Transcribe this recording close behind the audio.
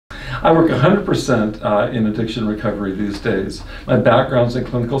I work 100% in addiction recovery these days. My background's in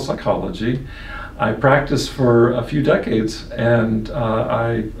clinical psychology. I practiced for a few decades, and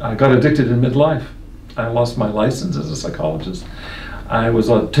I got addicted in midlife. I lost my license as a psychologist. I was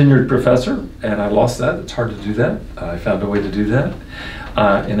a tenured professor, and I lost that. It's hard to do that. I found a way to do that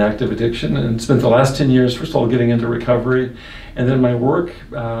in active addiction, and spent the last 10 years, first of all, getting into recovery, and then my work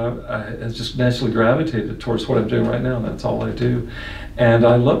has just naturally gravitated towards what I'm doing right now, and that's all I do. And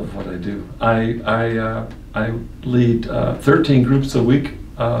I love what I do. I lead 13 groups a week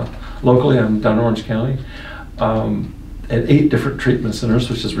locally. I'm down in Orange County. At 8 different treatment centers,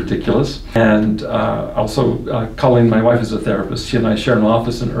 which is ridiculous. And also Colleen, my wife, is a therapist. She and I share an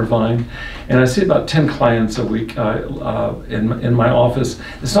office in Irvine. And I see about 10 clients a week in my office.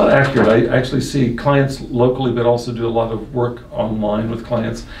 It's not accurate. I actually see clients locally, but also do a lot of work online with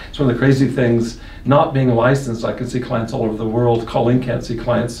clients. It's one of the crazy things, not being licensed, I can see clients all over the world. Colleen can't see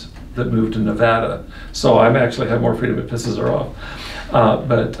clients that moved to Nevada. So I actually have more freedom. It pisses her off.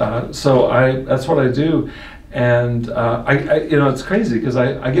 So that's what I do. And it's crazy because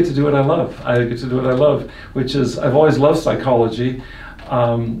I get to do what I love. I get to do what I love, which is, I've always loved psychology,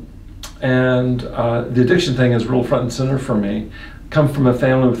 and the addiction thing is real front and center for me. Come from a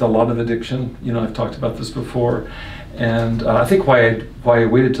family with a lot of addiction. I've talked about this before, and I think why I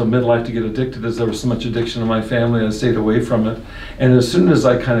waited till midlife to get addicted is there was so much addiction in my family. I stayed away from it, and as soon as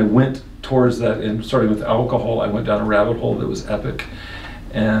I kind of went towards that, and starting with alcohol, I went down a rabbit hole that was epic.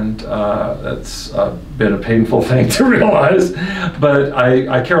 And that's been a painful thing to realize, but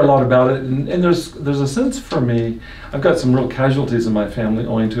I care a lot about it, and there's a sense for me. I've got some real casualties in my family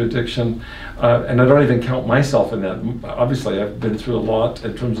owing to addiction, and I don't even count myself in that. Obviously, I've been through a lot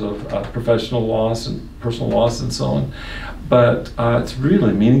in terms of professional loss and personal loss and so on, but it's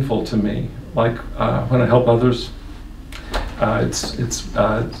really meaningful to me. Like when I help others, it's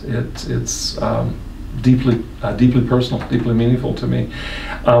deeply personal, deeply meaningful to me.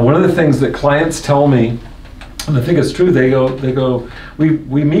 One of the things that clients tell me, and I think it's true, they go,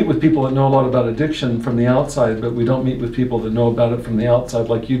 we meet with people that know a lot about addiction from the outside, but we don't meet with people that know about it from the outside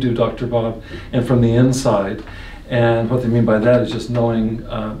like you do, Dr. Bob, and from the inside. And what they mean by that is just knowing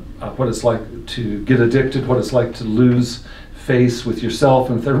what it's like to get addicted, what it's like to lose face with yourself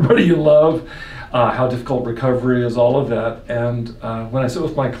and with everybody you love, how difficult recovery is, all of that. And when I sit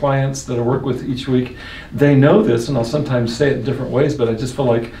with my clients that I work with each week, they know this, and I'll sometimes say it in different ways, but I just feel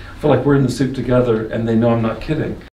like we're in the soup together, and they know I'm not kidding.